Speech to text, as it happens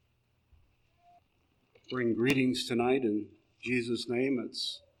bring greetings tonight in Jesus' name.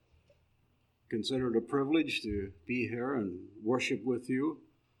 It's considered a privilege to be here and worship with you.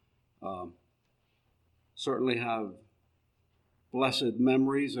 Certainly have blessed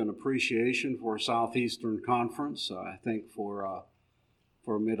memories and appreciation for Southeastern Conference. I think for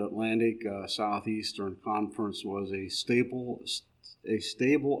Mid-Atlantic, Southeastern Conference was a stable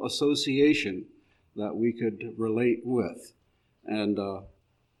association that we could relate with. And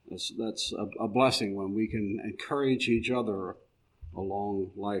that's a blessing when we can encourage each other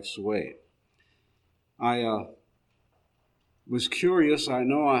along life's way. I was curious. I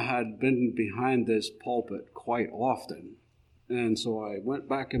know I had been behind this pulpit quite often. And so I went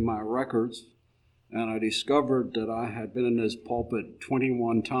back in my records and I discovered that I had been in this pulpit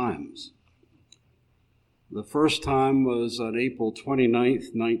 21 times. The first time was on April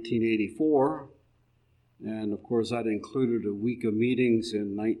 29th, 1984. And of course, that included a week of meetings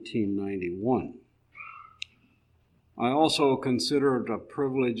in 1991. I also consider it a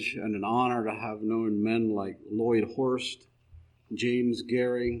privilege and an honor to have known men like Lloyd Horst, James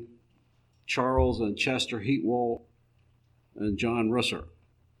Gehring, Charles and Chester Heatwell, and John Risser.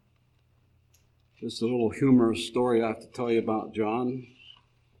 Just a little humorous story I have to tell you about John.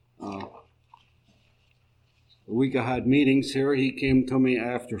 The week I had meetings here, he came to me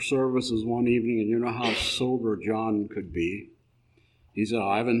after services one evening, and you know how sober John could be. He said,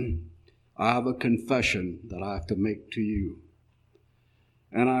 "Ivan, I have a confession that I have to make to you."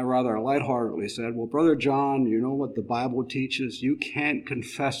 And I rather lightheartedly said, "Well, Brother John, you know what the Bible teaches? You can't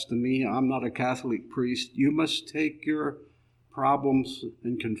confess to me. I'm not a Catholic priest. You must take your problems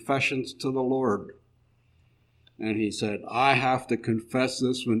and confessions to the Lord." And he said, "I have to confess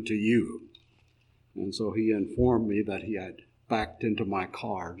this one to you." And so he informed me that he had backed into my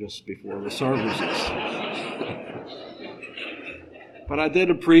car just before the services. But I did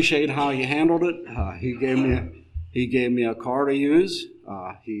appreciate how he handled it. He gave me a car to use.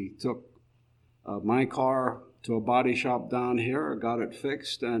 He took my car to a body shop down here, got it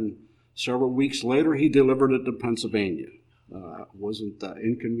fixed, and several weeks later he delivered it to Pennsylvania. Wasn't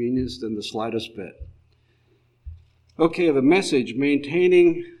inconvenienced in the slightest bit. Okay, the message: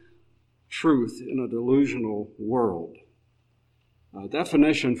 maintaining truth in a delusional world.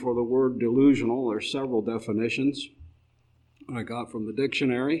 Definition for the word delusional, there are several definitions I got from the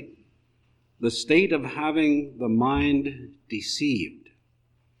dictionary. The state of having the mind deceived.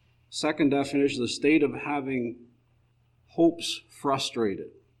 Second definition, the state of having hopes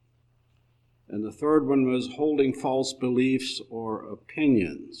frustrated. And the third one was holding false beliefs or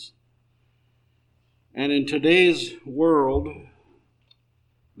opinions. And in today's world,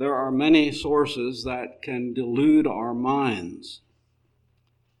 there are many sources that can delude our minds,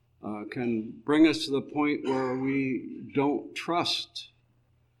 can bring us to the point where we don't trust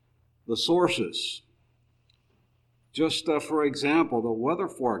the sources. Just for example, the weather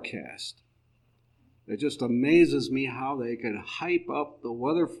forecast. It just amazes me how they can hype up the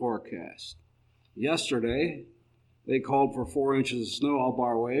weather forecast. Yesterday, they called for 4 inches of snow up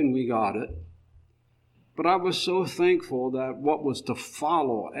our way, and we got it. But I was so thankful that what was to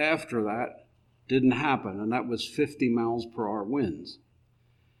follow after that didn't happen, and that was 50 miles per hour winds.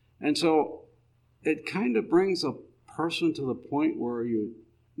 And so it kind of brings a person to the point where you're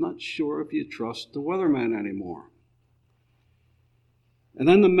not sure if you trust the weatherman anymore. And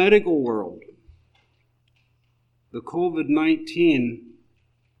then the medical world. The COVID-19,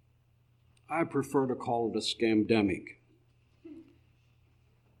 I prefer to call it a scamdemic.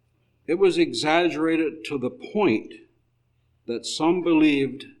 It was exaggerated to the point that some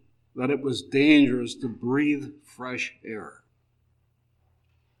believed that it was dangerous to breathe fresh air.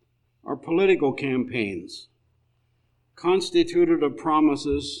 Our political campaigns constituted of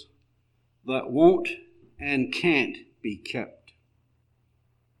promises that won't and can't be kept.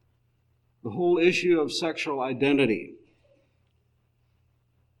 The whole issue of sexual identity.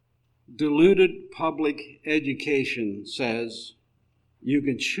 Diluted public education says you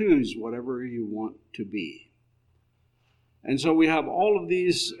can choose whatever you want to be. And so we have all of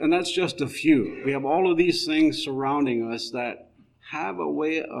these, and that's just a few. We have all of these things surrounding us that have a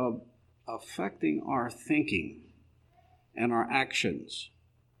way of affecting our thinking and our actions.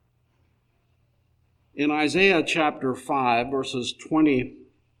 In Isaiah chapter 5, verses 20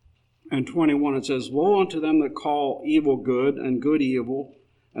 and 21, it says, "Woe unto them that call evil good and good evil,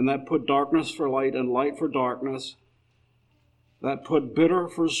 and that put darkness for light and light for darkness, that put bitter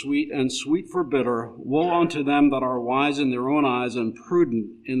for sweet and sweet for bitter. Woe unto them that are wise in their own eyes and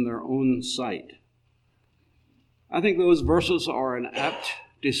prudent in their own sight." I think those verses are an apt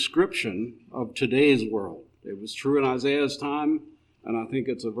description of today's world. It was true in Isaiah's time, And I think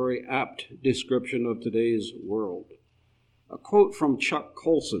it's a very apt description of today's world. A quote from Chuck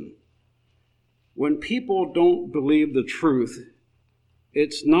Colson: "When people don't believe the truth,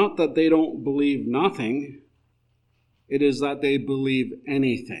 it's not that they don't believe nothing, it is that they believe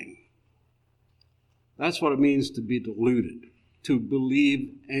anything." That's what it means to be deluded, to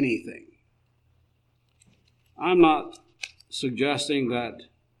believe anything. I'm not suggesting that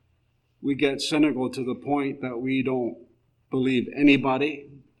we get cynical to the point that we don't believe anybody,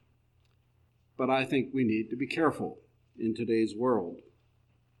 but I think we need to be careful in today's world.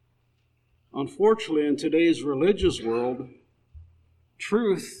 Unfortunately, in today's religious world,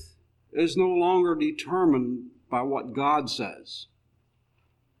 truth is no longer determined by what God says.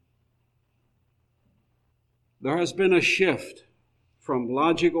 There has been a shift from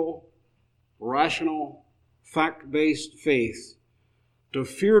logical, rational, fact-based faith to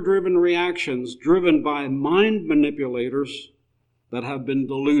fear-driven reactions driven by mind manipulators that have been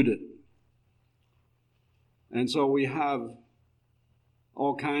deluded. And so we have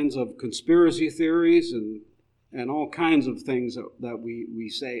all kinds of conspiracy theories and all kinds of things that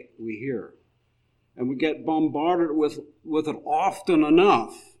we hear. And we get bombarded with it often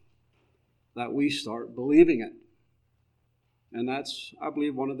enough that we start believing it. And that's, I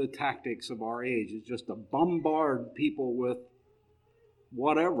believe, one of the tactics of our age, is just to bombard people with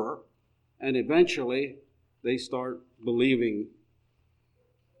whatever, and eventually they start believing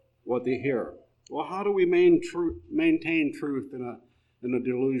what they hear. Well, how do we maintain truth in a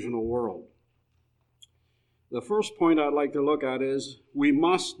delusional world? The first point I'd like to look at is we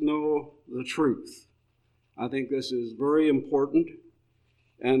must know the truth. I think this is very important.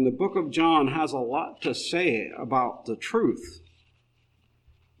 And the book of John has a lot to say about the truth.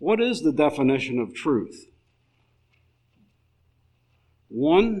 What is the definition of truth?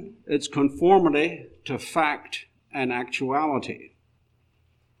 1, it's conformity to fact and actuality.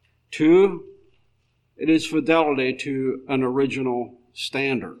 2, it is fidelity to an original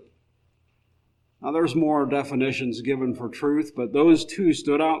standard. Now, there's more definitions given for truth, but those 2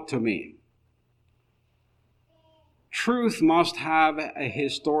 stood out to me. Truth must have a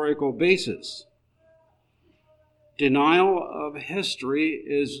historical basis. Denial of history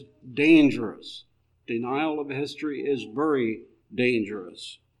is dangerous. Denial of history is very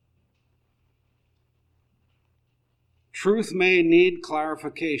dangerous. Truth may need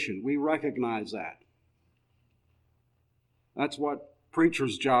clarification. We recognize that. That's what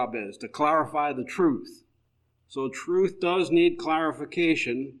preacher's job is, to clarify the truth. So truth does need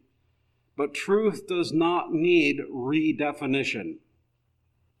clarification, but truth does not need redefinition.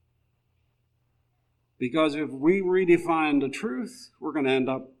 Because if we redefine the truth, we're going to end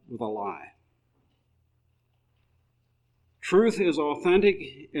up with a lie. Truth is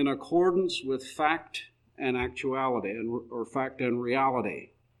authentic in accordance with fact and actuality, or fact and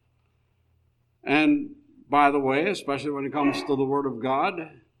reality. And by the way, especially when it comes to the Word of God,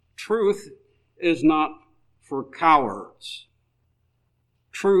 truth is not for cowards.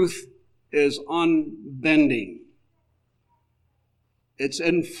 Truth is unbending. It's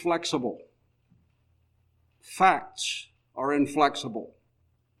inflexible. Facts are inflexible.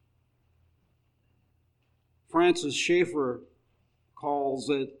 Francis Schaeffer calls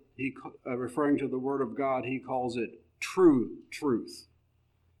it, referring to the Word of God, he calls it true truth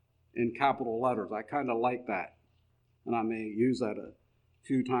in capital letters. I kind of like that, and I may use that a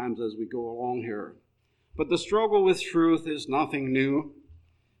few times as we go along here. But the struggle with truth is nothing new.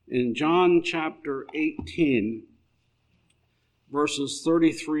 In John chapter 18, verses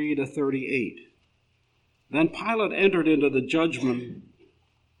 33 to 38, then Pilate entered into the judgment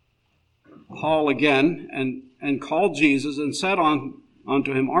hall again, and called Jesus, and said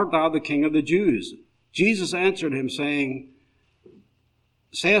unto him, Art thou the King of the Jews? Jesus answered him, saying,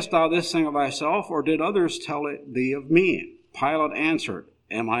 Sayest thou this thing of thyself, or did others tell it thee of me? Pilate answered,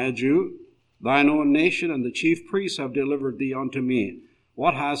 Am I a Jew? Thine own nation and the chief priests have delivered thee unto me.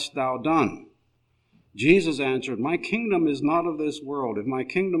 What hast thou done? Jesus answered, My kingdom is not of this world. If my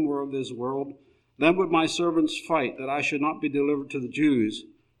kingdom were of this world, then would my servants fight, that I should not be delivered to the Jews.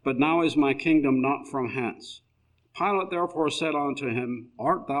 But now is my kingdom not from hence. Pilate therefore said unto him,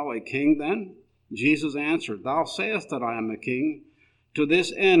 Art thou a king then? Jesus answered, Thou sayest that I am a king. To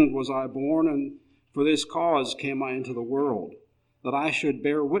this end was I born, and for this cause came I into the world, that I should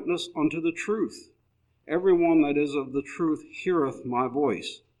bear witness unto the truth. Every one that is of the truth heareth my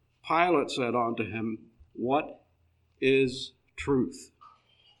voice. Pilate said unto him, What is truth?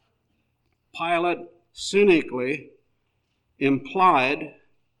 Pilate cynically implied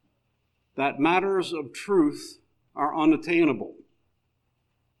that matters of truth are unattainable.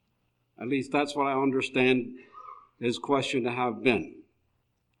 At least that's what I understand his question to have been.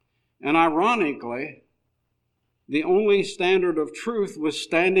 And ironically, the only standard of truth was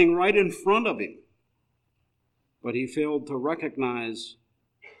standing right in front of him. But he failed to recognize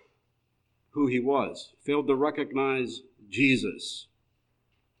who he was, failed to recognize Jesus.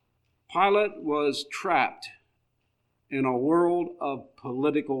 Pilate was trapped in a world of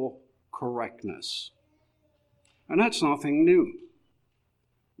political correctness. And that's nothing new.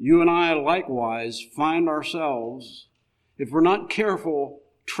 You and I likewise find ourselves, if we're not careful,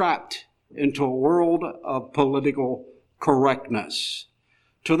 trapped into a world of political correctness,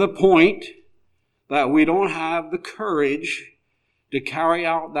 to the point that we don't have the courage to carry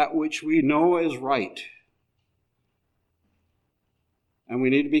out that which we know is right. And we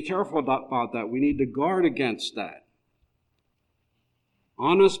need to be careful about that. We need to guard against that.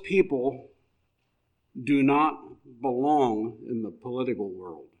 Honest people do not belong in the political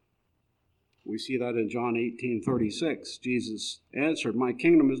world. We see that in John 18:36. Jesus answered, "My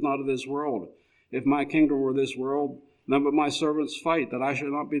kingdom is not of this world. If my kingdom were this world, then would my servants fight, that I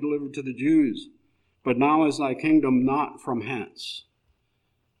should not be delivered to the Jews. But now is thy kingdom not from hence."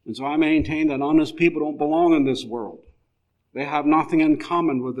 And so I maintain that honest people don't belong in this world. They have nothing in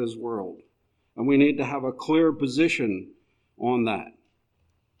common with this world. And we need to have a clear position on that.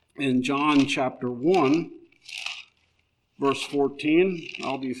 In John chapter 1, verse 14,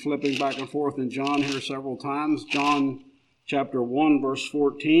 I'll be flipping back and forth in John here several times. John chapter 1, verse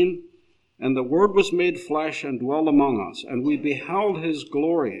 14, "And the Word was made flesh and dwelt among us, and we beheld his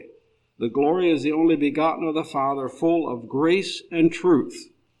glory. The glory is the only begotten of the Father, full of grace and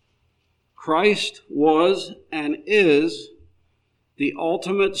truth." Christ was and is the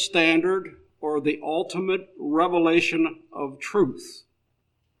ultimate standard or the ultimate revelation of truth.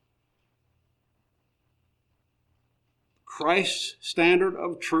 Christ's standard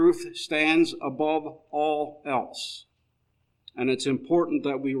of truth stands above all else. And it's important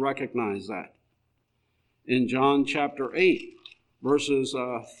that we recognize that. In John chapter 8, verses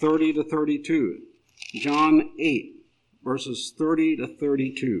 30 to 32. John 8, verses 30 to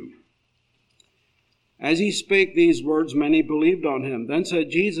 32. "As he spake these words, many believed on him. Then said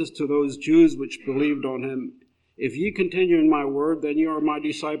Jesus to those Jews which believed on him, If ye continue in my word, then ye are my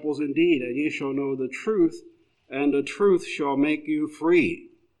disciples indeed, and ye shall know the truth, and the truth shall make you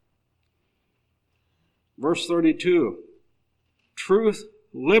free." Verse 32, truth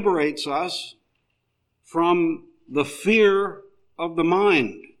liberates us from the fear of the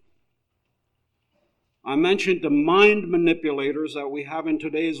mind. I mentioned the mind manipulators that we have in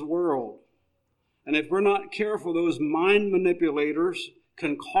today's world. And if we're not careful, those mind manipulators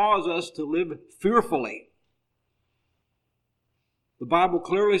can cause us to live fearfully. The Bible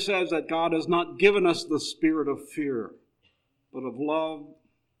clearly says that God has not given us the spirit of fear, but of love.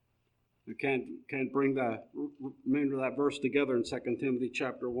 I can't bring the remainder of that verse together in 2 Timothy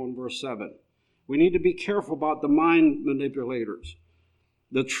chapter 1, verse 7. We need to be careful about the mind manipulators.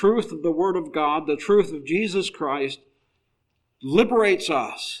 The truth of the Word of God, the truth of Jesus Christ, liberates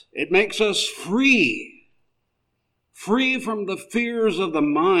us. It makes us free from the fears of the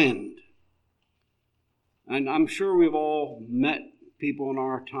mind. And I'm sure we've all met people in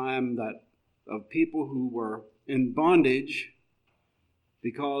our time of people who were in bondage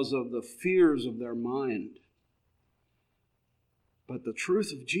because of the fears of their mind. But the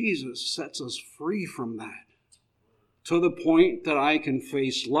truth of Jesus sets us free from that, to the point that I can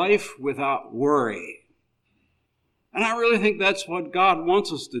face life without worry. And I really think that's what God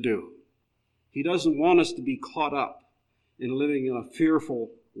wants us to do. He doesn't want us to be caught up in living in a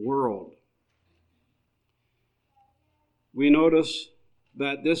fearful world. We notice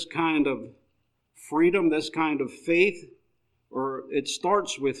that this kind of freedom, this kind of faith, or it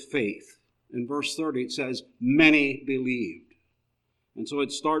starts with faith. In verse 30 it says, many believed. And so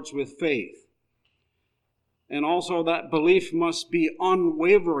it starts with faith. And also that belief must be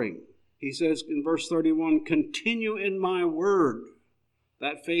unwavering. He says in verse 31, continue in my word.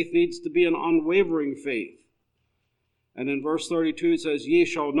 That faith needs to be an unwavering faith. And in verse 32 it says, ye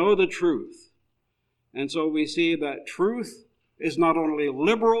shall know the truth. And so we see that truth is not only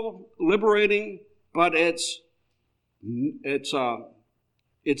liberating, but it's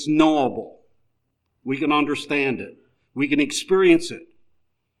knowable. We can understand it. We can experience it.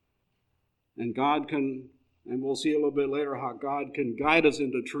 And God can, and we'll see a little bit later how God can guide us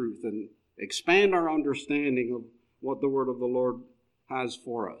into truth and expand our understanding of what the word of the Lord has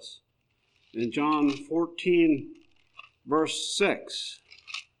for us. In John 14, verse 6,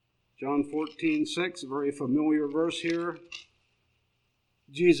 John 14:6, a very familiar verse here.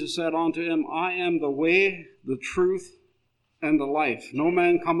 Jesus said unto him, I am the way, the truth, and the life. No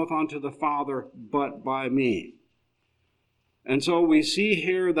man cometh unto the Father but by me. And so we see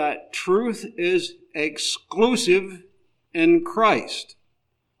here that truth is exclusive in Christ.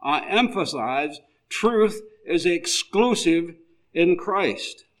 I emphasize, truth is exclusive in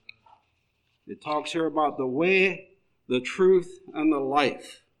Christ. It talks here about the way, the truth, and the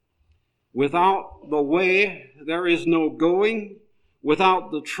life. Without the way, there is no going.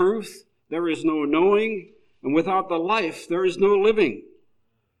 Without the truth, there is no knowing. And without the life, there is no living.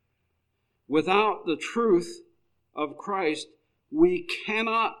 Without the truth of Christ, we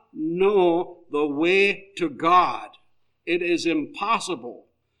cannot know the way to God. It is impossible.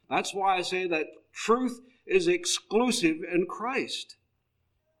 That's why I say that truth is exclusive in Christ,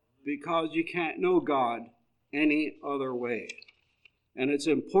 because you can't know God any other way. And it's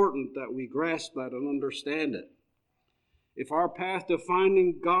important that we grasp that and understand it. If our path to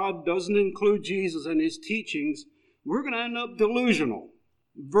finding God doesn't include Jesus and his teachings, we're going to end up delusional,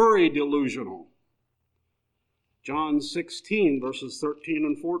 very delusional. John 16, verses 13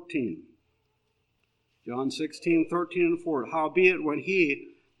 and 14. John 16, 13 and 14. Howbeit, when he,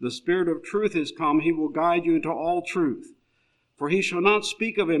 the Spirit of truth, is come, he will guide you into all truth. For he shall not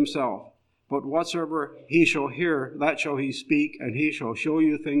speak of himself, but whatsoever he shall hear, that shall he speak, and he shall show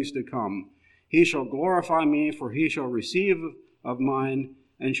you things to come. He shall glorify me, for he shall receive of mine,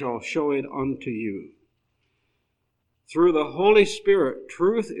 and shall show it unto you. Through the Holy Spirit,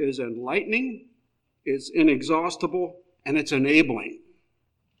 truth is enlightening, it's inexhaustible, and it's enabling.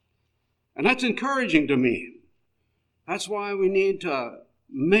 And that's encouraging to me. That's why we need to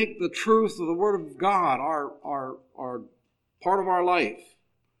make the truth of the Word of God our part of our life.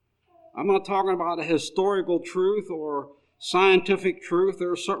 I'm not talking about a historical truth or scientific truth.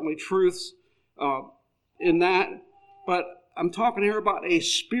 There are certainly truths in that, but I'm talking here about a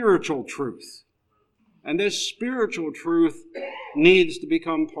spiritual truth. And this spiritual truth needs to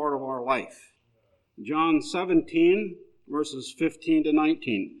become part of our life. John 17, verses 15 to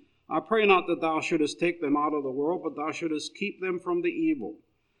 19. I pray not that thou shouldest take them out of the world, but thou shouldest keep them from the evil.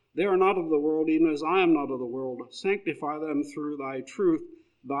 They are not of the world, even as I am not of the world. Sanctify them through thy truth.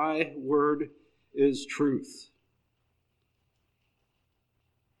 Thy word is truth.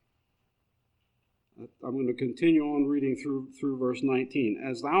 I'm going to continue on reading through verse 19.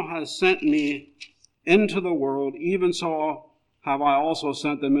 As thou hast sent me into the world, even so have I also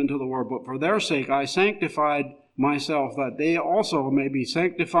sent them into the world. But for their sake I sanctified myself, that they also may be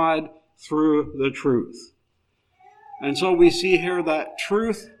sanctified through the truth. And so we see here that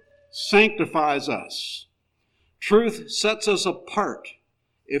truth sanctifies us. Truth sets us apart.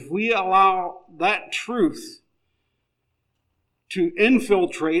 If we allow that truth to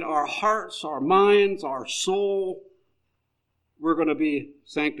infiltrate our hearts, our minds, our soul, we're going to be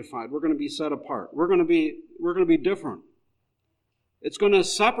sanctified. We're going to be set apart. We're going to be different. It's going to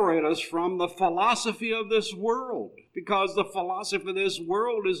separate us from the philosophy of this world, because the philosophy of this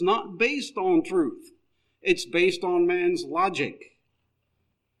world is not based on truth. It's based on man's logic.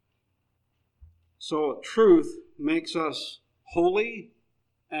 So truth makes us holy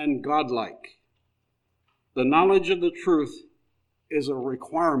and godlike. The knowledge of the truth is a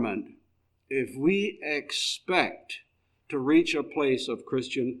requirement if we expect to reach a place of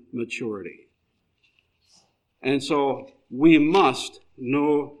Christian maturity. And so we must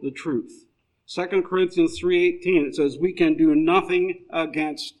know the truth. 2 Corinthians 3:18, it says, we can do nothing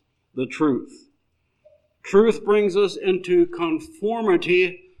against the truth. Truth brings us into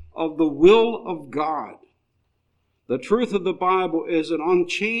conformity of the will of God. The truth of the Bible is an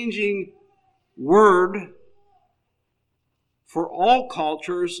unchanging word for all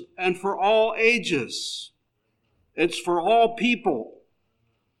cultures and for all ages. It's for all people.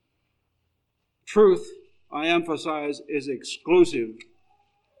 Truth, I emphasize, is exclusive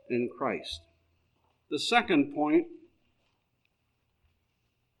in Christ. The second point,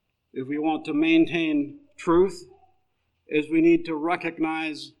 if we want to maintain truth, is we need to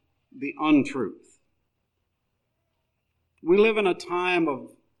recognize the untruth. We live in a time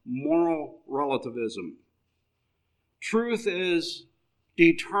of moral relativism. Truth is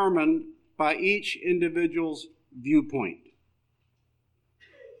determined by each individual's viewpoint.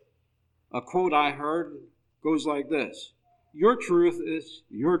 A quote I heard goes like this: your truth is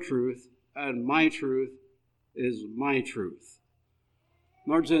your truth, and my truth is my truth.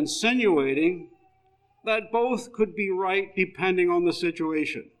 In other words, insinuating that both could be right depending on the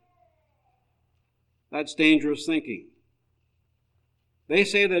situation. That's dangerous thinking. They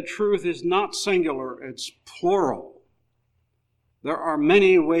say that truth is not singular, it's plural. There are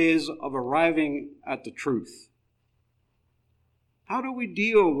many ways of arriving at the truth. How do we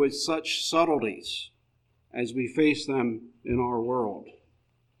deal with such subtleties as we face them in our world?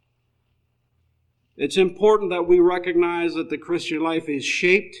 It's important that we recognize that the Christian life is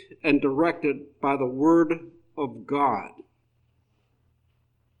shaped and directed by the Word of God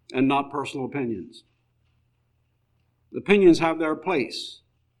and not personal opinions. Opinions have their place,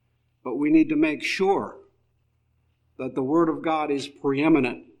 but we need to make sure that the Word of God is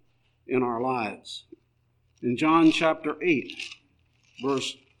preeminent in our lives. In John chapter 8,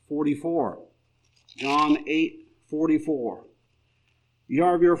 verse 44, John 8:44. You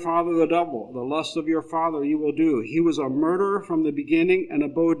are of your father the devil. The lust of your father you will do. He was a murderer from the beginning and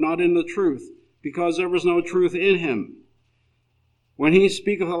abode not in the truth, because there was no truth in him. When he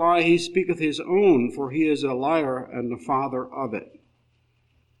speaketh a lie, he speaketh his own, for he is a liar and the father of it.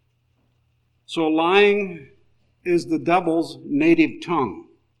 So lying is the devil's native tongue.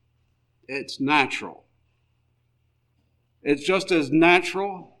 It's natural. It's just as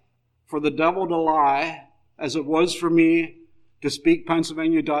natural for the devil to lie as it was for me to speak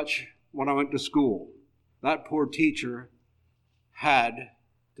Pennsylvania Dutch when I went to school. That poor teacher had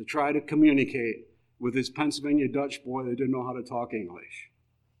to try to communicate with his Pennsylvania Dutch boy that didn't know how to talk English.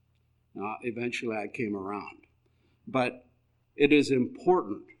 Now, eventually I came around. But it is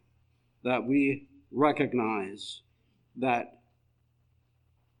important that we recognize that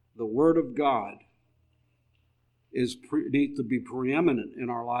the Word of God needs to be preeminent in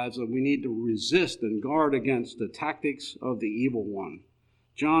our lives, and we need to resist and guard against the tactics of the evil one.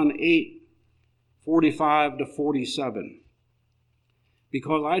 John 8:45-47.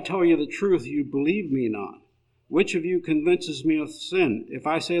 Because I tell you the truth, you believe me not. Which of you convinces me of sin? If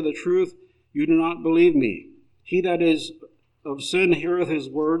I say the truth, you do not believe me. He that is of sin heareth his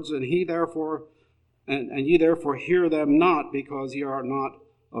words, and ye therefore hear them not, because ye are not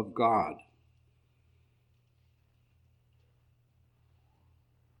of God.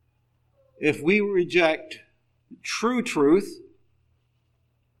 If we reject true truth,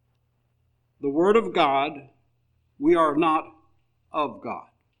 the Word of God, we are not of God.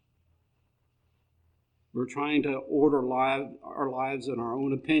 We're trying to order our lives in our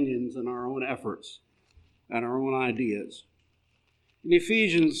own opinions and our own efforts and our own ideas. In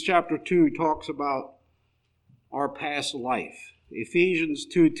Ephesians chapter 2 talks about our past life. Ephesians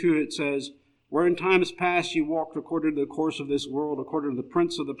 2:2 it says, where in times past you walked according to the course of this world, according to the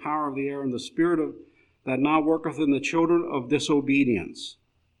prince of the power of the air, and the spirit that now worketh in the children of disobedience.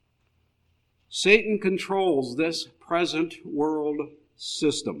 Satan controls this present world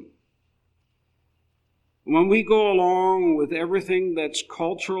system. When we go along with everything that's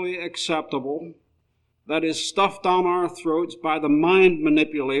culturally acceptable, that is stuffed down our throats by the mind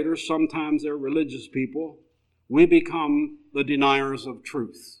manipulators, sometimes they're religious people, we become the deniers of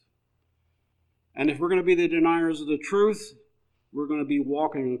truth. And if we're going to be the deniers of the truth, we're going to be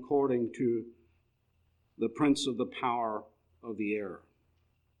walking according to the prince of the power of the air.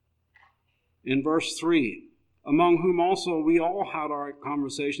 In verse 3, among whom also we all had our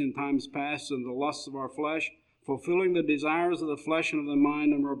conversation in times past in the lusts of our flesh, fulfilling the desires of the flesh and of the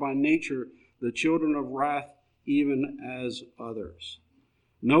mind, and were by nature the children of wrath, even as others.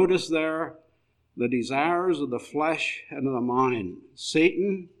 Notice there the desires of the flesh and of the mind.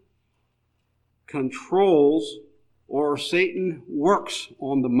 Satan controls, or Satan works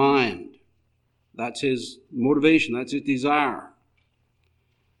on the mind. That's his motivation, that's his desire.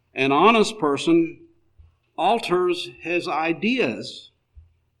 An honest person alters his ideas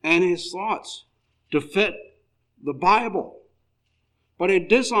and his thoughts to fit the Bible. But a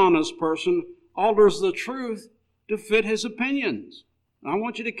dishonest person alters the truth to fit his opinions. And I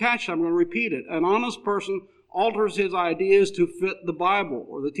want you to catch that. I'm going to repeat it. An honest person alters his ideas to fit the Bible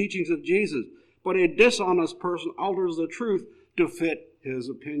or the teachings of Jesus. But a dishonest person alters the truth to fit his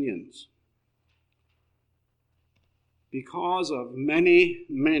opinions. Because of many,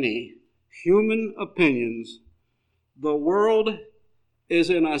 many human opinions, the world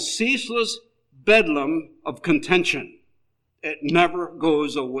is in a ceaseless bedlam of contention. It never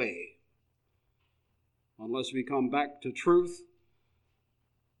goes away. Unless we come back to truth,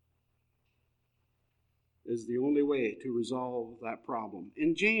 is the only way to resolve that problem.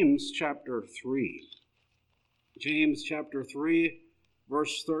 In James chapter 3,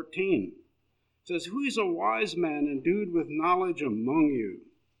 verse 13, it says, who is a wise man endued with knowledge among you?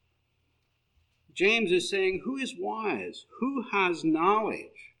 James is saying, who is wise? Who has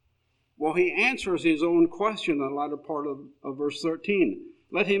knowledge? Well, he answers his own question in the latter part of verse 13.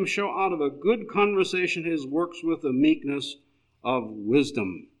 Let him show out of a good conversation his works with the meekness of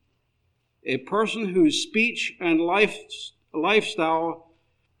wisdom. A person whose speech and lifestyle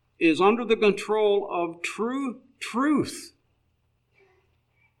is under the control of true truth,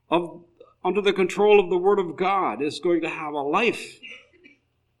 under the control of the Word of God, is going to have a life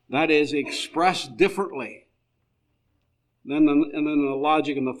that is expressed differently than the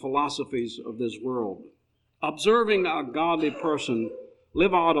logic and the philosophies of this world. Observing a godly person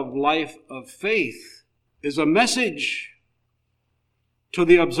live out of life of faith is a message to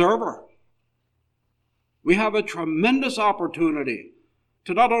the observer. We have a tremendous opportunity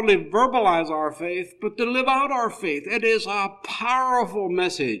to not only verbalize our faith, but to live out our faith. It is a powerful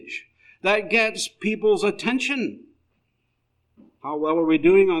message that gets people's attention. How well are we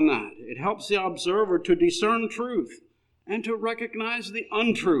doing on that? It helps the observer to discern truth and to recognize the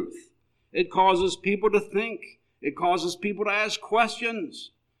untruth. It causes people to think. It causes people to ask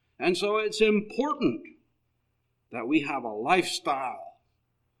questions. And so it's important that we have a lifestyle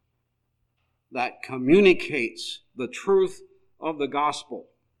that communicates the truth of the gospel.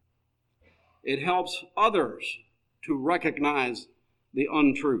 It helps others to recognize the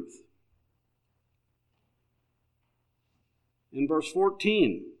untruth. In verse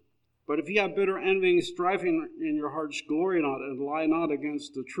 14, but if ye have bitter envying, striving in your hearts, glory not, and lie not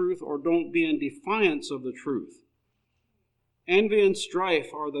against the truth, or don't be in defiance of the truth. Envy and strife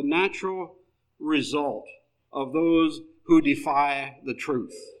are the natural result of those who defy the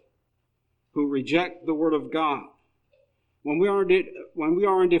truth, who reject the word of God. When we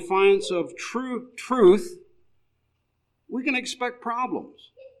are in defiance of truth, we can expect problems.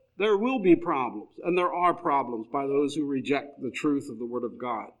 There will be problems, and there are problems by those who reject the truth of the word of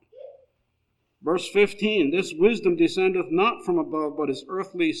God. Verse 15, this wisdom descendeth not from above, but is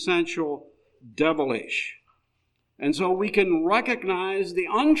earthly, sensual, devilish. And so we can recognize the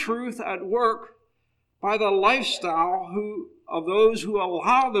untruth at work by the lifestyle of those who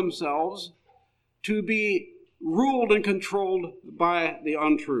allow themselves to be ruled and controlled by the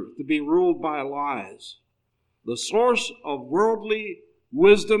untruth, to be ruled by lies. The source of worldly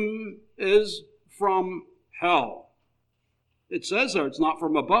wisdom is from hell. It says there it's not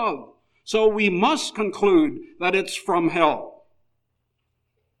from above. So we must conclude that it's from hell.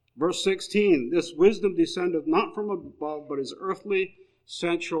 Verse 16, this wisdom descendeth not from above, but is earthly,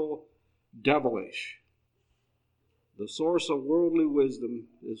 sensual, devilish. The source of worldly wisdom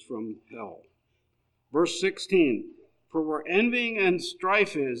is from hell. Verse 16, for where envying and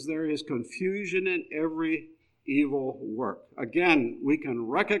strife is, there is confusion in every evil work. Again, we can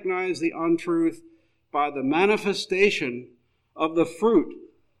recognize the untruth by the manifestation of the fruit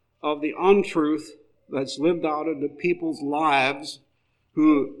of the untruth that's lived out into people's lives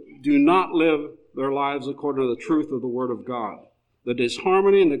who do not live their lives according to the truth of the Word of God. The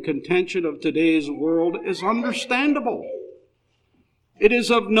disharmony and the contention of today's world is understandable. It is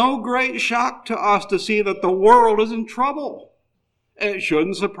of no great shock to us to see that the world is in trouble. It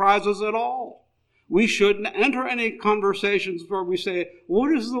shouldn't surprise us at all. We shouldn't enter any conversations where we say,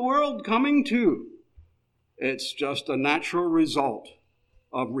 what is the world coming to? It's just a natural result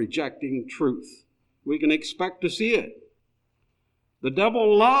of rejecting truth. We can expect to see it. The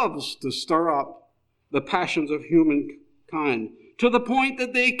devil loves to stir up the passions of humankind to the point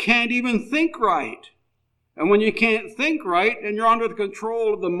that they can't even think right. And when you can't think right and you're under the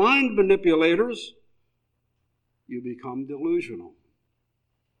control of the mind manipulators, you become delusional.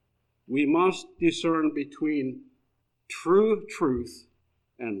 We must discern between true truth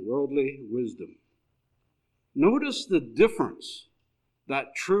and worldly wisdom. Notice the difference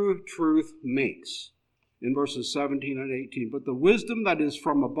that true truth makes in verses 17 and 18. But the wisdom that is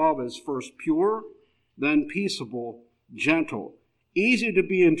from above is first pure, then peaceable, gentle, easy to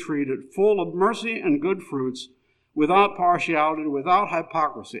be entreated, full of mercy and good fruits, without partiality, without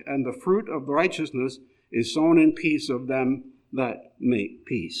hypocrisy. And the fruit of righteousness is sown in peace of them that make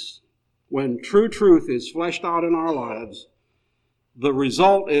peace. When true truth is fleshed out in our lives, the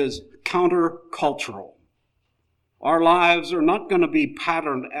result is countercultural. Our lives are not going to be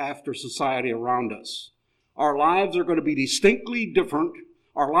patterned after society around us. Our lives are going to be distinctly different.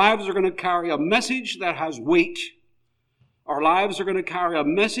 Our lives are going to carry a message that has weight. Our lives are going to carry a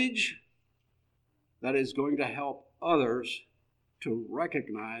message that is going to help others to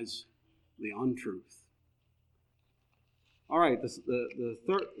recognize the untruth. All right, the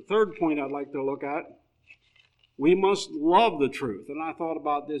third point I'd like to look at, we must love the truth. And I thought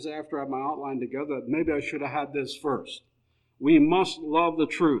about this after I had my outline together. Maybe I should have had this first. We must love the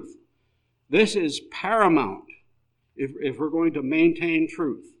truth. This is paramount if we're going to maintain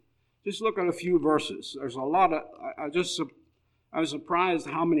truth. Just look at a few verses. There's a lot of, I was surprised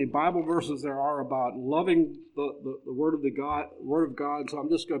how many Bible verses there are about loving the Word of God. So I'm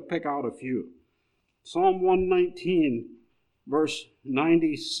just going to pick out a few. Psalm 119, verse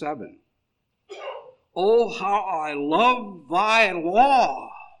 97. Oh, how I love thy law!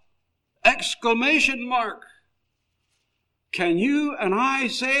 Exclamation mark. Can you and I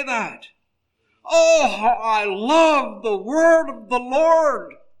say that? Oh, how I love the word of the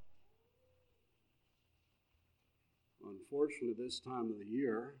Lord. Unfortunately, this time of the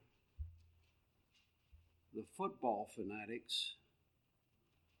year, the football fanatics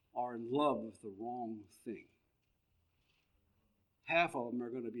are in love with the wrong thing. Half of them are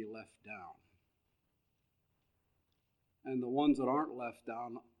going to be left down. And the ones that aren't left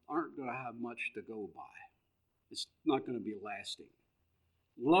down aren't going to have much to go by. It's not going to be lasting.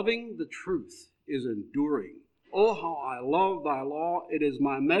 Loving the truth is enduring. Oh, how I love thy law. It is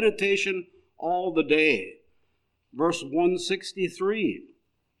my meditation all the day. Verse 163.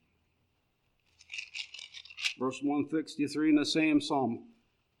 Verse 163 in the same psalm.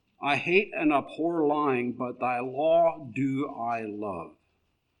 I hate and abhor lying, but thy law do I love.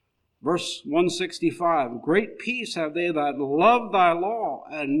 Verse 165. Great peace have they that love thy law,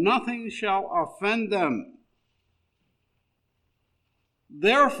 and nothing shall offend them.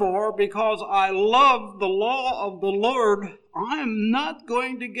 Therefore, because I love the law of the Lord, I'm not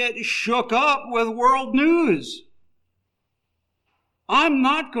going to get shook up with world news. I'm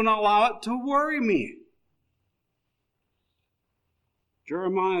not going to allow it to worry me.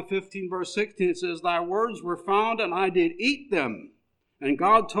 Jeremiah 15 verse 16, it says, Thy words were found, and I did eat them. And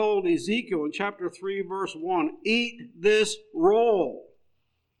God told Ezekiel in chapter 3 verse 1, Eat this roll.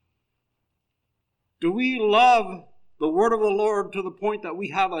 Do we love the word of the Lord to the point that we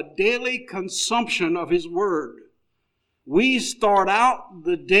have a daily consumption of His word? We start out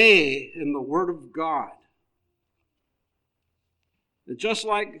the day in the word of God. Just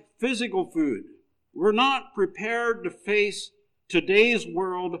like physical food, we're not prepared to face today's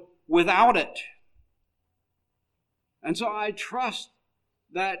world without it. And so I trust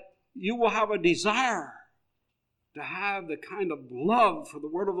that you will have a desire to have the kind of love for the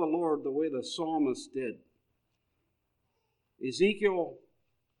word of the Lord the way the psalmist did. Ezekiel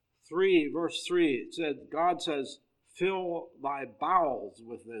 3 verse 3, it said, God says, fill thy bowels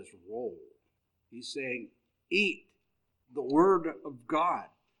with this roll. He's saying, eat the word of God.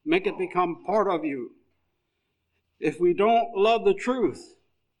 Make it become part of you. If we don't love the truth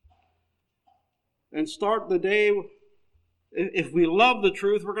and start the day, if we love the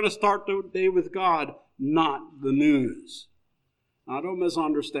truth, we're going to start the day with God, not the news. Now, don't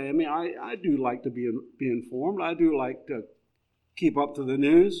misunderstand me. I do like to be informed. I do like to keep up to the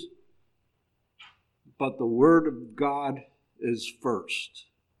news. But the Word of God is first.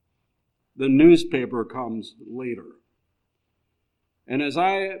 The newspaper comes later. And as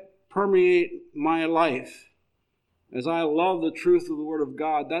I permeate my life, as I love the truth of the Word of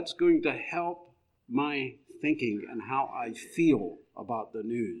God, that's going to help my thinking and how I feel about the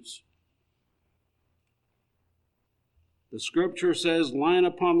news. The Scripture says line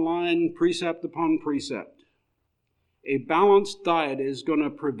upon line, precept upon precept. A balanced diet is going to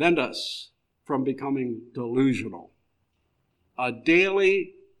prevent us from becoming delusional. A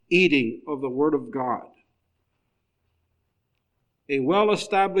daily eating of the Word of God. A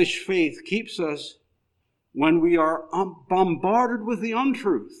well-established faith keeps us when we are bombarded with the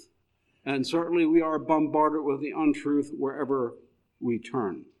untruth. And certainly we are bombarded with the untruth wherever we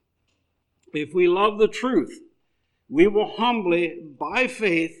turn. If we love the truth, we will humbly, by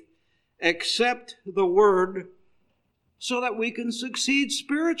faith, accept the Word so that we can succeed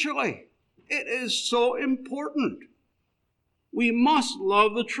spiritually. It is so important. We must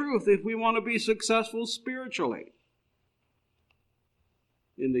love the truth if we want to be successful spiritually.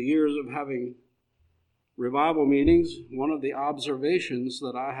 In the years of having revival meetings, one of the observations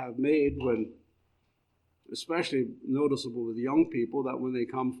that I have made when, especially noticeable with young people, that when they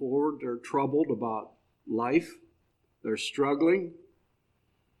come forward, they're troubled about life, they're struggling.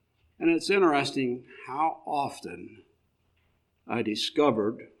 And it's interesting how often I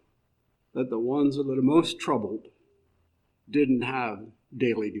discovered that the ones that are the most troubled didn't have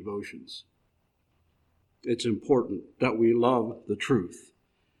daily devotions. It's important that we love the truth.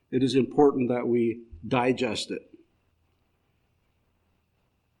 It is important that we digest it.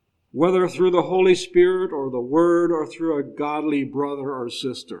 Whether through the Holy Spirit or the Word or through a godly brother or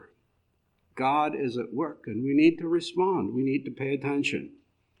sister, God is at work and we need to respond. We need to pay attention.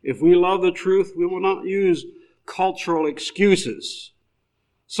 If we love the truth, we will not use cultural excuses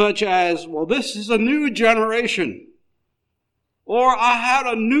such as, well, this is a new generation, or I had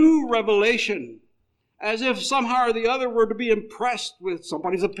a new revelation, as if somehow or the other we're to be impressed with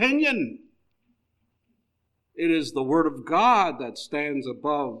somebody's opinion. It is the Word of God that stands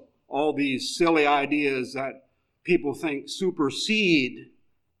above all these silly ideas that people think supersede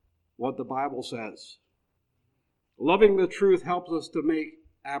what the Bible says. Loving the truth helps us to make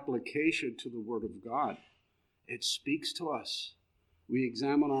application to the Word of God. It speaks to us. We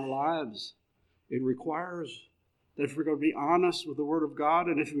examine our lives. It requires that if we're going to be honest with the Word of God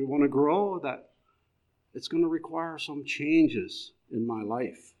and if we want to grow, that it's going to require some changes in my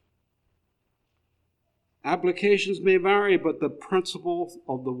life. Applications may vary, but the principle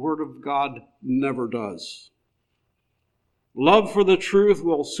of the Word of God never does. Love for the truth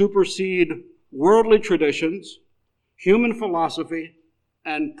will supersede worldly traditions, human philosophy,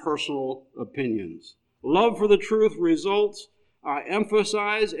 and personal opinions. Love for the truth results, I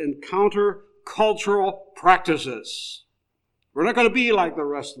emphasize, in counter-cultural practices. We're not going to be like the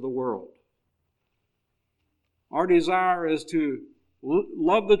rest of the world. Our desire is to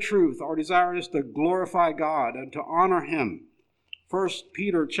love the truth. Our desire is to glorify God and to honor Him. 1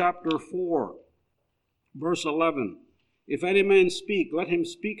 Peter chapter 4, verse 11. If any man speak, let him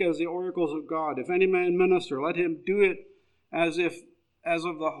speak as the oracles of God. If any man minister, let him do it as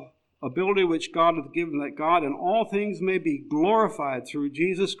of the ability which God hath given, that God in all things may be glorified through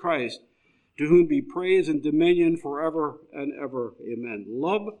Jesus Christ, to whom be praise and dominion forever and ever. Amen.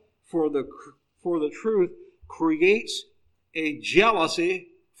 Love for the truth creates a jealousy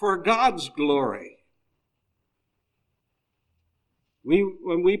for God's glory.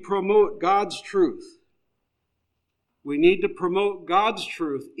 When we promote God's truth, we need to promote God's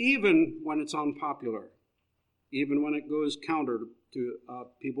truth even when it's unpopular, even when it goes counter to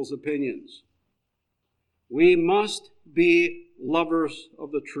people's opinions. We must be lovers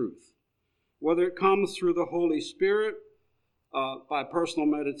of the truth, whether it comes through the Holy Spirit, by personal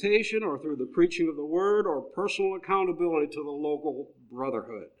meditation, or through the preaching of the Word, or personal accountability to the local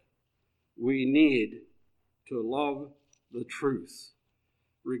brotherhood. We need to love the truth,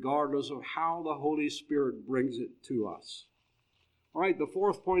 regardless of how the Holy Spirit brings it to us. All right, the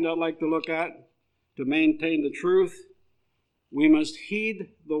fourth point I'd like to look at, to maintain the truth, we must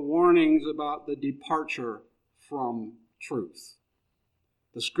heed the warnings about the departure from truth.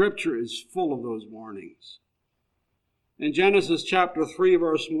 The Scripture is full of those warnings. In Genesis chapter 3,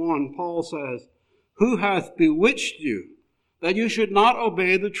 verse 1, Paul says, "Who hath bewitched you, that you should not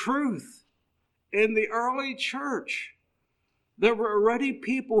obey the truth?" In the early church, there were already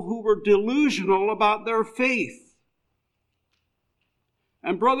people who were delusional about their faith.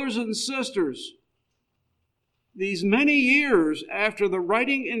 And brothers and sisters, these many years after the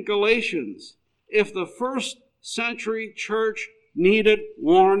writing in Galatians, if the first century church needed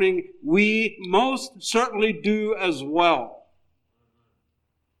warning, we most certainly do as well.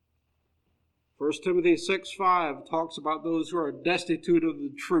 1 Timothy 6:5 talks about those who are destitute of the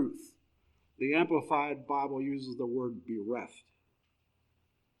truth. The Amplified Bible uses the word bereft.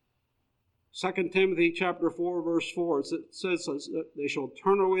 2 Timothy chapter 4, verse 4, it says that they shall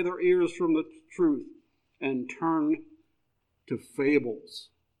turn away their ears from the truth and turn to fables.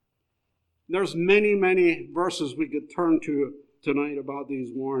 There's many, many verses we could turn to tonight about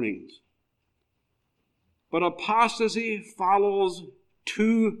these warnings. But apostasy follows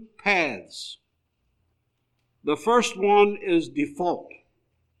two paths. The first one is default.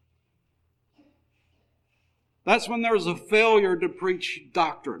 That's when there's a failure to preach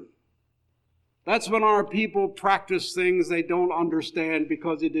doctrine. That's when our people practice things they don't understand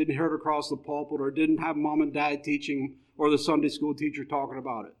because they didn't hear it across the pulpit or didn't have mom and dad teaching or the Sunday school teacher talking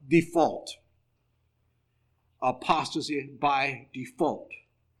about it. Default. Apostasy by default.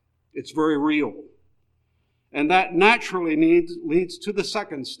 It's very real. And that naturally leads to the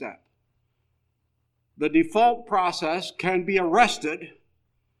second step. The default process can be arrested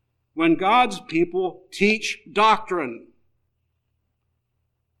when God's people teach doctrine.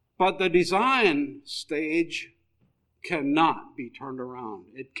 But the design stage cannot be turned around.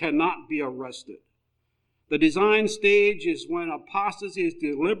 It cannot be arrested. The design stage is when apostasy is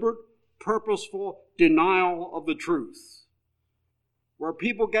deliberate, purposeful denial of the truth, where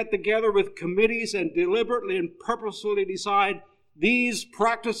people get together with committees and deliberately and purposefully decide these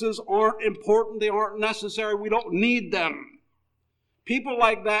practices aren't important, they aren't necessary, we don't need them. People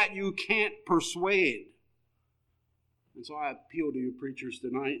like that you can't persuade. And so I appeal to you preachers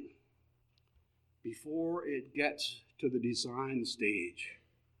tonight, before it gets to the design stage,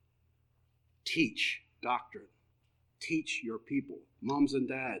 teach doctrine. Teach your people, moms and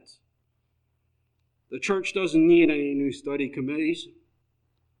dads. The church doesn't need any new study committees,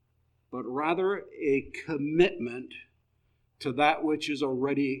 but rather a commitment to that which is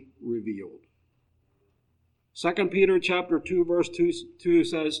already revealed. 2 Peter chapter 2, verse 2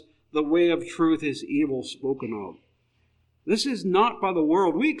 says, "The way of truth is evil spoken of." This is not by the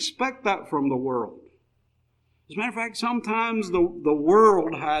world. We expect that from the world. As a matter of fact, sometimes the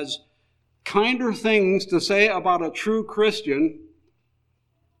world has kinder things to say about a true Christian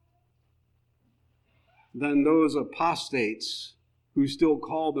than those apostates who still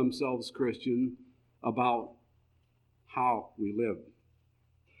call themselves Christian about how we live.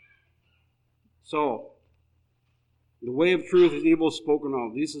 So, the way of truth is evil spoken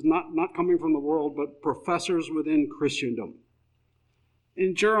of. This is not coming from the world, but professors within Christendom.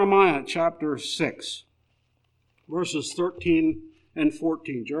 In Jeremiah chapter 6, verses 13 and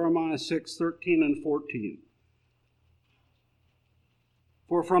 14. Jeremiah 6, 13 and 14.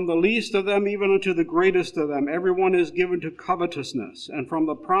 For from the least of them even unto the greatest of them, every one is given to covetousness, and from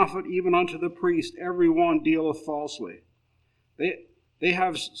the prophet even unto the priest, every one dealeth falsely. They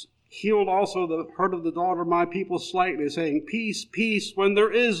have healed also the hurt of the daughter of my people slightly, saying, peace, peace, when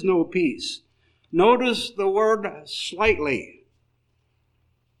there is no peace. Notice the word slightly.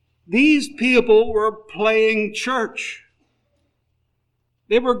 These people were playing church.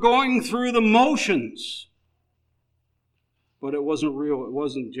 They were going through the motions. But it wasn't real. It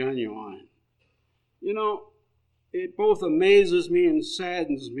wasn't genuine. You know, it both amazes me and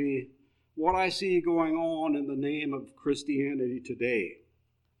saddens me what I see going on in the name of Christianity today.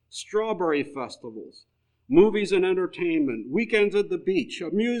 Strawberry festivals, movies and entertainment, weekends at the beach,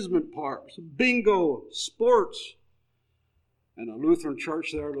 amusement parks, bingo, sports. And a Lutheran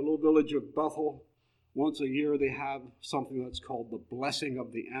church there in the little village of Bethel, once a year they have something that's called the blessing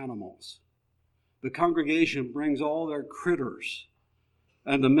of the animals. The congregation brings all their critters,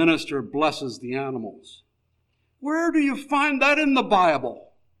 and the minister blesses the animals. Where do you find that in the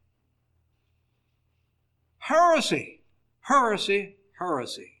Bible? Heresy, heresy,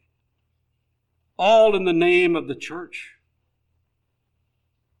 heresy. All in the name of the church.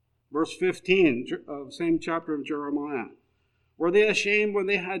 Verse 15, same chapter of Jeremiah. Were they ashamed when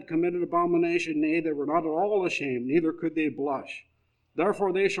they had committed abomination? Nay, they were not at all ashamed, neither could they blush.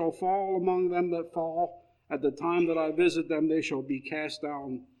 Therefore they shall fall among them that fall. At the time that I visit them, they shall be cast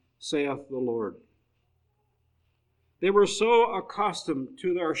down, saith the Lord. They were so accustomed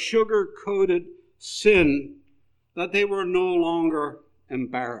to their sugar-coated sin that they were no longer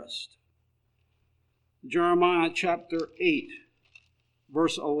embarrassed. Jeremiah chapter 8,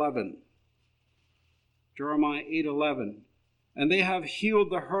 verse 11. Jeremiah 8:11. And they have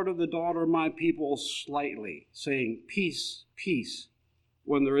healed the hurt of the daughter of my people slightly, saying, peace, peace,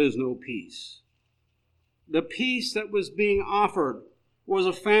 when there is no peace. The peace that was being offered was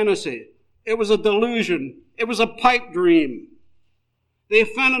a fantasy. It was a delusion. It was a pipe dream. They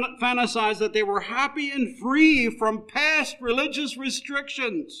fantasized that they were happy and free from past religious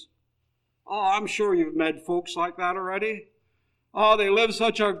restrictions. Oh, I'm sure you've met folks like that already. Oh, they live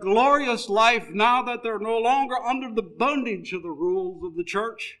such a glorious life now that they're no longer under the bondage of the rules of the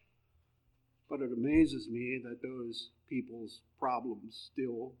church. But it amazes me that those people's problems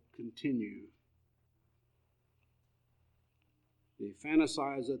still continue. They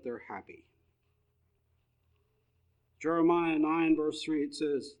fantasize that they're happy. Jeremiah 9, verse 3, it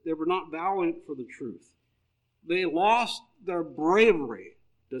says, they were not valiant for the truth. They lost their bravery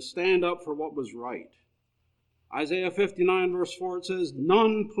to stand up for what was right. Isaiah 59, verse 4, it says,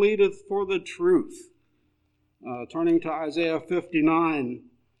 none pleadeth for the truth. Turning to Isaiah 59,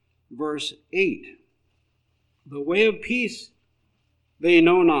 verse 8. The way of peace they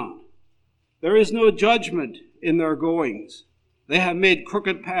know not. There is no judgment in their goings. They have made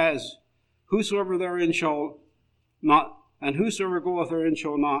crooked paths. Whosoever therein shall not, and whosoever goeth therein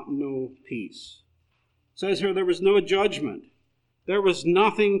shall not know peace. It says here there was no judgment. There was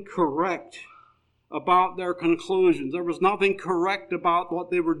nothing correct about their conclusions. There was nothing correct about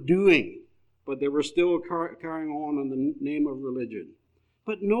what they were doing, but they were still carrying on in the name of religion.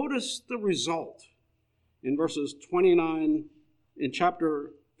 But notice the result in verses 29, in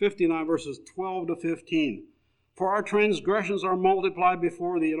chapter 59, verses 12 to 15. For our transgressions are multiplied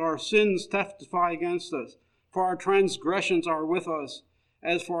before thee, and our sins testify against us. For our transgressions are with us,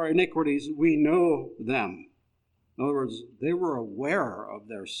 as for our iniquities we know them. In other words, they were aware of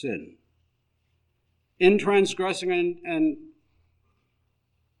their sin. In transgressing and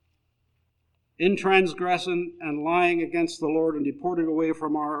lying against the Lord and deporting away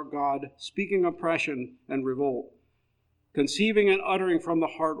from our God, speaking oppression and revolt, conceiving and uttering from the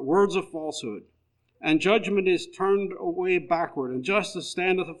heart words of falsehood, and judgment is turned away backward, and justice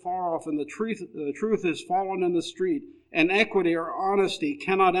standeth afar off, and the truth is fallen in the street, and equity or honesty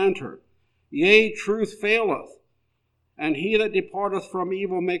cannot enter. Yea, truth faileth, and he that departeth from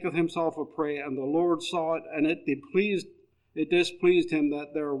evil maketh himself a prey, and the Lord saw it, and it displeased him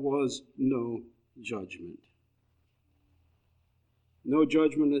that there was no judgment. No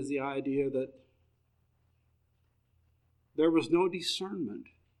judgment is the idea that there was no discernment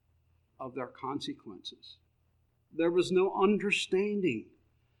of their consequences. There was no understanding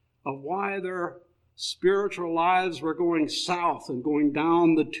of why their spiritual lives were going south and going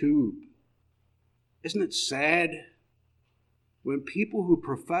down the tube. Isn't it sad when people who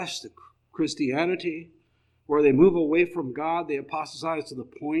profess Christianity, where they move away from God, they apostatize to the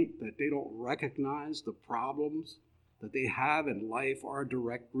point that they don't recognize the problems that they have in life are a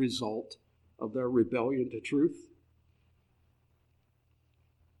direct result of their rebellion to truth?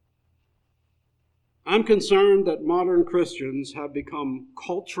 I'm concerned that modern Christians have become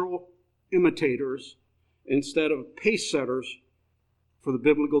cultural imitators instead of pace setters for the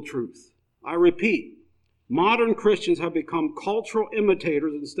biblical truth. I repeat, modern Christians have become cultural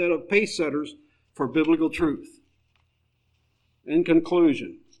imitators instead of pace setters for biblical truth. In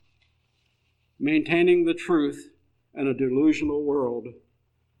conclusion, maintaining the truth in a delusional world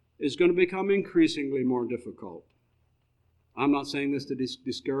is going to become increasingly more difficult. I'm not saying this to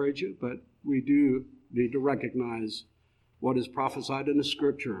discourage you, but we do need to recognize what is prophesied in the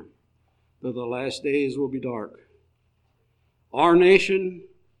Scripture, that the last days will be dark. Our nation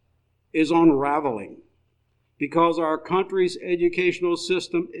is unraveling because our country's educational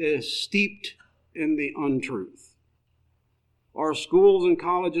system is steeped in the untruth. Our schools and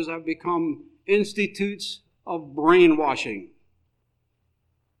colleges have become institutes of brainwashing.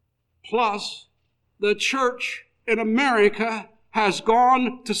 Plus, the church in America has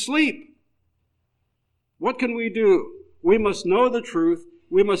gone to sleep. What can we do? We must know the truth.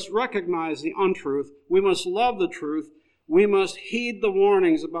 We must recognize the untruth. We must love the truth. We must heed the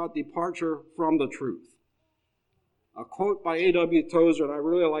warnings about departure from the truth. A quote by A.W. Tozer, and I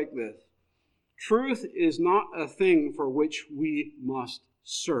really like this. Truth is not a thing for which we must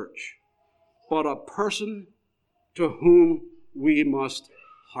search, but a person to whom we must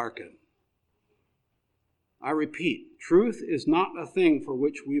hearken. I repeat, truth is not a thing for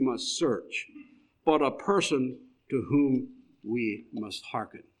which we must search, but a person to whom we must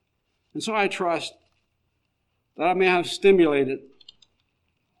hearken. And so I trust that I may have stimulated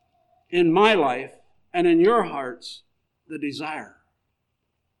in my life and in your hearts the desire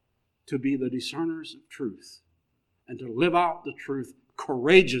to be the discerners of truth and to live out the truth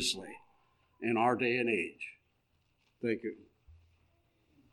courageously in our day and age. Thank you.